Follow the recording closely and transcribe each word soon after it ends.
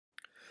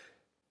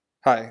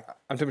Hi,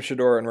 I'm Tim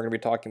Shador, and we're going to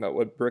be talking about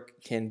what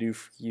Brick can do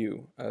for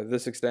you.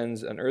 This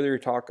extends an earlier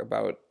talk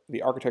about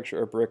the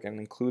architecture of Brick and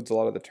includes a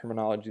lot of the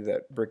terminology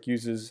that Brick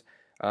uses.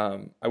 I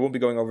won't be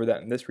going over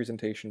that in this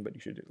presentation, but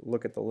you should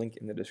look at the link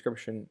in the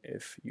description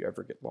if you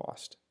ever get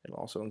lost. It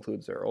also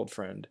includes our old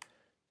friend,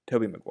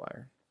 Toby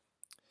McGuire.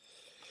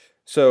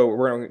 So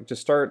we're going to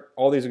start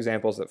all these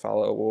examples that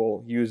follow.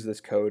 We'll use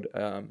this code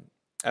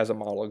as a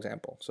model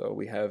example. So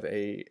we have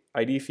a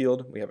ID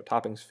field, we have a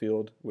toppings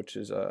field, which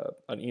is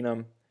an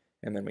enum,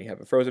 and then we have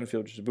a frozen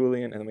field, which is a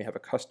Boolean, and then we have a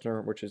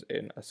customer, which is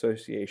an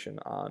association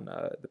on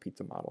the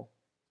pizza model.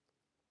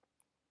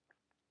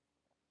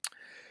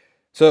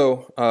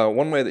 So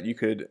one way that you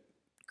could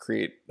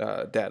create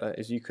data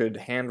is you could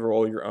hand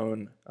roll your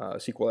own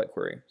SQLite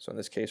query. So in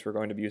this case, we're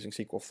going to be using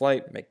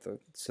SQLite, make the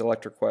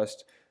select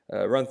request,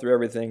 run through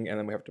everything, and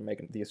then we have to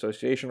make the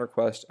association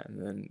request,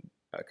 and then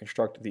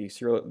construct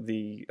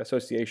the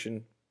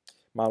association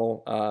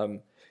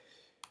model.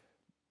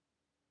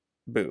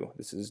 Boo!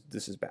 This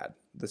is bad.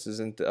 This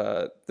isn't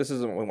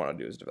what we want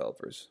to do as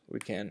developers. We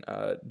can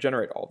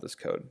generate all this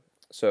code.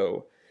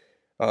 So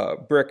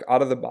Brick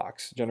out of the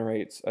box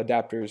generates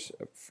adapters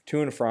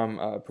to and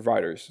from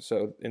providers.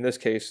 So in this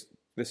case,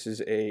 this is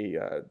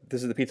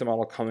the pizza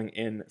model coming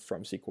in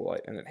from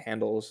SQLite, and it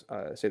handles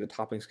say the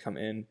toppings come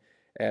in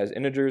as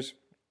integers.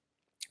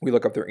 We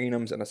look up their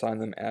enums and assign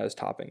them as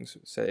toppings.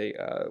 Say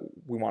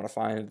we want to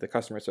find the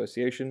customer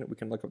association, we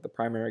can look up the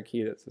primary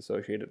key that's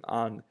associated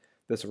on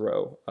this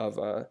row of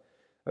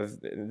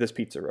this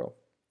pizza row.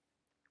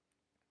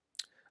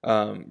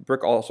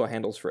 Brick also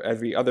handles for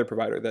every other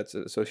provider that's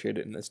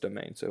associated in this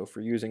domain. So if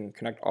we're using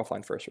connect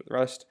offline first with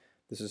REST,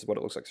 this is what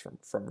it looks like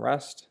from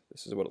REST.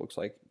 This is what it looks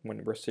like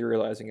when we're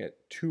serializing it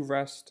to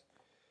REST.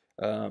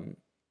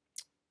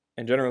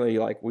 And generally,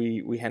 like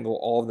we handle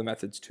all of the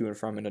methods to and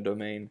from in a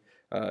domain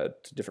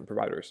to different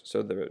providers.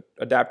 So the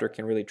adapter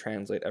can really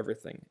translate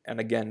everything. And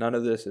again, none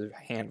of this is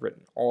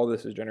handwritten. All of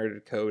this is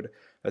generated code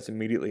that's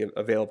immediately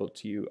available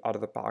to you out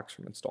of the box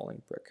from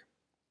installing Brick.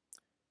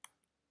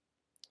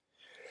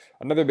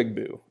 Another big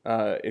boo,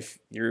 if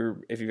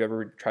you've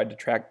ever tried to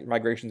track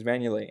migrations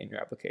manually in your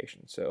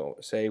application. So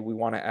say we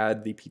want to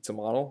add the pizza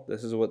model.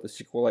 This is what the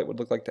SQLite would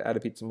look like to add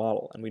a pizza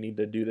model, and we need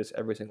to do this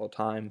every single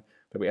time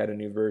that we add a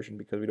new version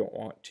because we don't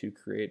want to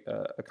create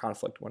a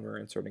conflict when we're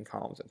inserting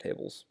columns and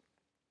tables.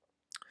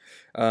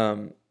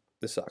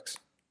 This sucks.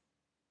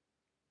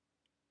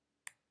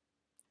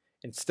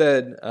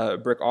 Instead,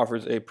 Brick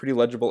offers a pretty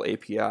legible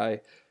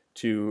API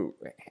to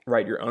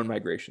write your own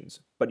migrations,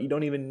 but you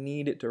don't even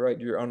need it to write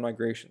your own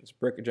migrations.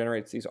 Brick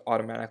generates these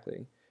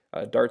automatically.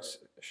 Dart's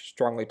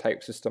strongly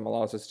typed system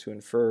allows us to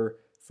infer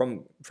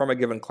from a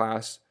given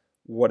class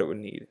what it would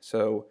need.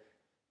 So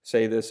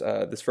say this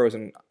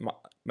frozen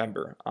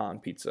member on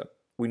pizza.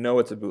 We know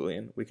it's a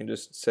Boolean. We can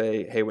just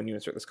say, hey, when you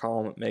insert this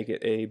column, make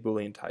it a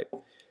Boolean type,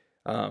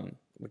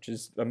 which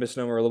is a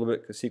misnomer a little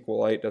bit because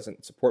SQLite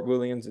doesn't support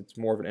Booleans. It's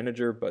more of an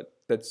integer, but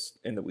that's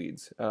in the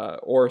weeds.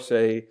 Or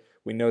say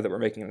we know that we're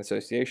making an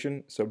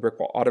association, so Brick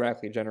will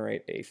automatically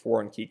generate a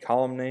foreign key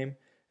column name.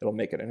 It'll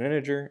make it an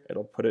integer.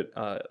 It'll put it.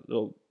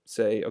 It'll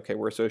say, okay,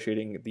 we're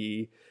associating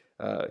the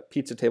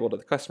pizza table to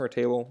the customer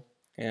table,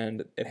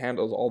 and it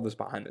handles all this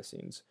behind the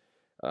scenes.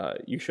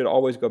 You should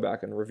always go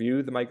back and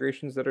review the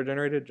migrations that are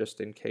generated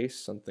just in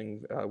case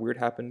something weird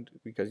happened,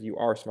 because you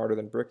are smarter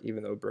than Brick,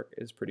 even though Brick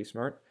is pretty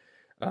smart.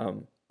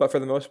 But for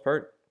the most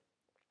part,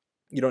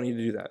 you don't need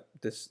to do that.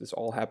 This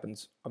all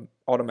happens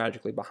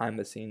automatically behind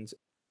the scenes.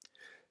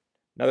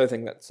 Another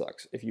thing that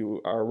sucks if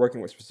you are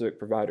working with specific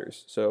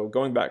providers. So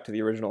going back to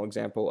the original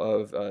example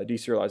of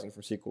deserializing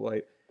from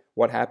SQLite,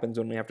 what happens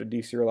when we have to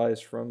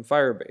deserialize from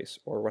Firebase,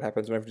 or what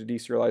happens when we have to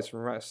deserialize from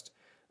REST?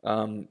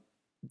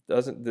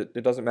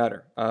 It doesn't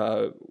matter.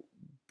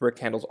 Brick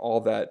handles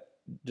all that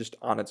just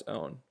on its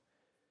own.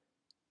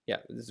 Yeah,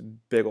 this is a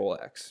big ol'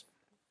 X.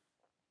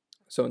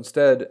 So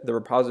instead, the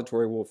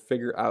repository will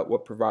figure out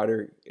what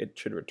provider it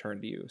should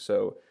return to you.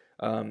 So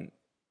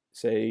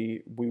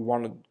say we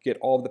want to get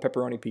all of the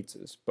pepperoni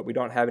pizzas, but we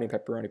don't have any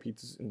pepperoni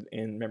pizzas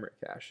in memory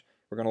cache.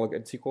 We're going to look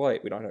at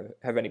SQLite. We don't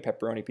have any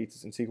pepperoni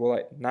pizzas in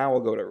SQLite. Now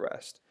we'll go to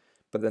REST.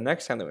 But the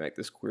next time that we make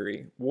this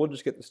query, we'll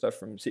just get the stuff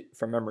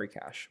from memory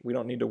cache. We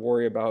don't need to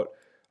worry about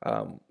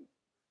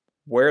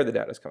where the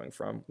data is coming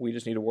from. We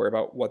just need to worry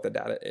about what the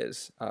data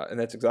is. And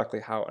that's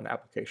exactly how an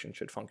application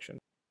should function.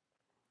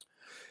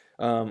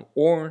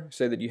 Or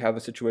say that you have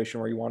a situation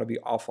where you want to be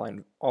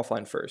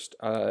offline first,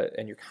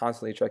 and you're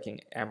constantly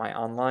checking, am I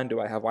online? Do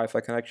I have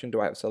Wi-Fi connection?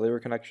 Do I have cellular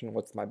connection?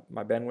 What's my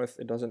bandwidth?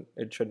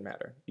 It shouldn't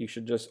matter. You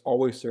should just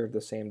always serve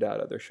the same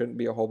data. There shouldn't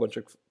be a whole bunch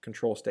of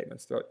control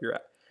statements throughout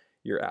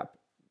your app.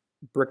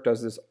 Brick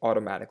does this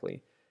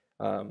automatically.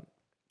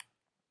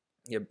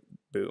 Yeah,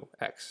 boo,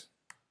 X.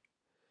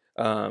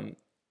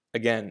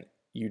 Again,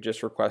 you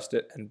just request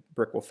it and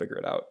Brick will figure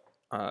it out.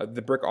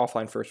 The Brick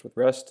offline first with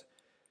REST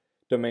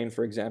domain,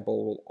 for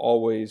example, will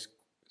always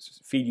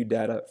feed you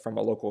data from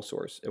a local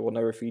source. It will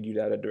never feed you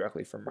data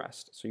directly from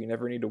REST. So you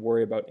never need to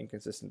worry about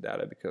inconsistent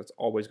data because it's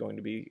always going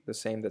to be the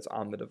same that's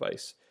on the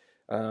device.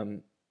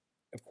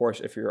 Of course,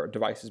 if your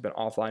device has been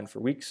offline for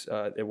weeks,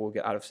 it will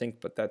get out of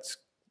sync, but that's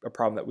a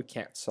problem that we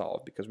can't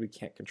solve because we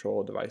can't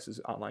control a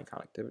device's online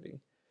connectivity.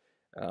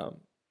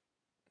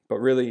 But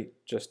really,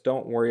 just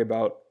don't worry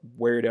about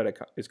where your data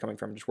is coming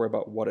from. Just worry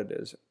about what it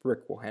is.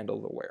 Brick will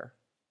handle the where.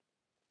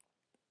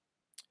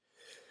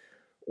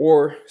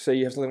 Or say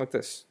you have something like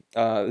this.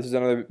 This is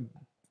another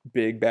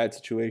big bad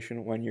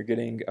situation when you're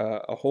getting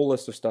a whole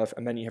list of stuff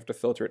and then you have to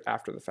filter it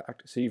after the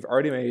fact. So you've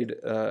already made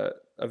a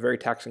very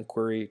taxing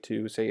query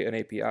to, say, an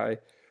API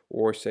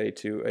or say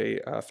to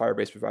a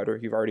Firebase provider.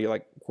 You've already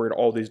queried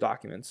all these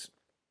documents,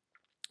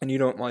 and you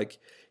don't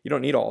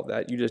need all of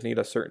that. You just need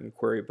a certain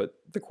query. But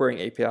the querying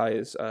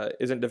API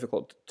isn't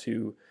difficult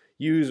to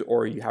use,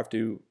 or you have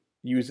to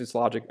use its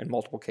logic in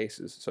multiple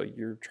cases. So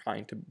you're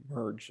trying to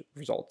merge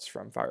results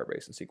from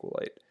Firebase and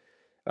SQLite.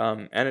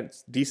 And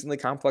it's decently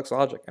complex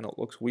logic, and it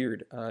looks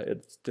weird.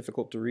 It's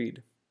difficult to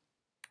read.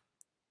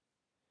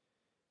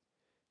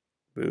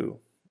 Boo.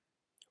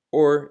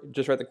 Or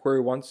just write the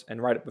query once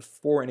and write it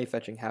before any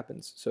fetching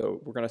happens.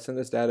 So we're going to send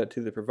this data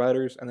to the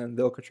providers, and then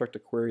they'll construct a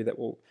query that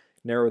will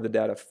narrow the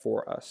data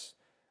for us.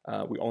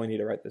 We only need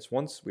to write this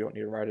once. We don't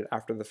need to write it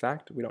after the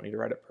fact. We don't need to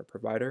write it per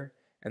provider.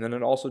 And then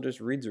it also just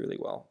reads really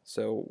well.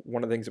 So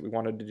one of the things that we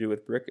wanted to do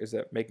with Brick is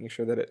that making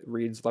sure that it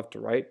reads left to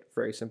right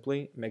very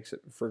simply, makes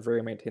it for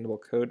very maintainable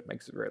code,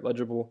 makes it very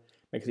legible,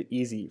 makes it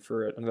easy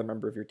for another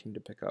member of your team to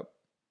pick up.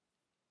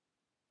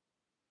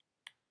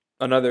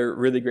 Another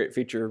really great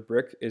feature of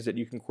Brick is that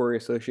you can query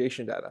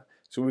association data.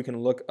 So we can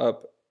look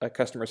up a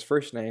customer's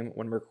first name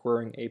when we're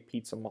querying a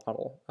pizza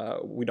model.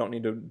 We don't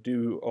need to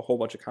do a whole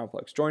bunch of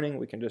complex joining.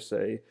 We can just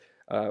say,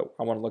 I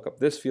want to look up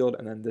this field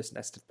and then this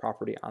nested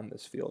property on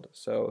this field.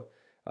 So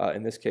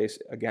in this case,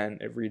 again,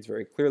 it reads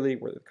very clearly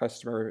where the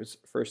customer's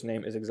first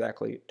name is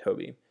exactly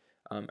Toby.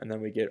 And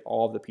then we get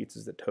all of the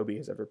pizzas that Toby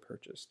has ever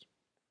purchased.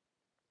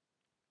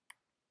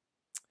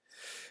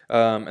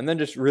 And then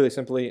just really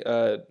simply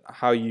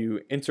how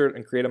you insert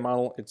and create a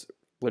model. It's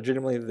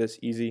legitimately this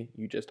easy.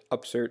 You just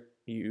upsert,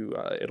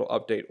 it'll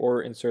update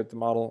or insert the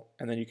model,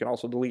 and then you can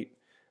also delete,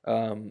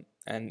 and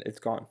it's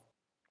gone.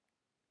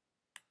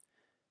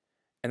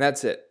 And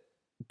that's it.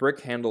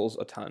 Brick handles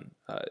a ton.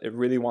 It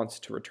really wants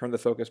to return the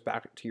focus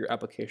back to your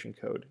application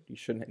code. You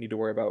shouldn't need to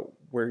worry about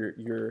where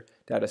your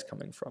data is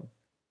coming from.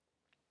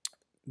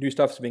 New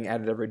stuff is being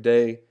added every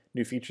day.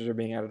 New features are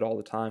being added all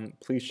the time.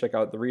 Please check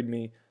out the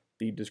README.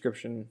 The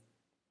description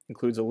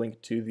includes a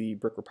link to the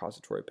Brick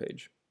repository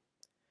page.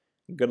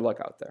 Good luck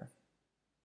out there.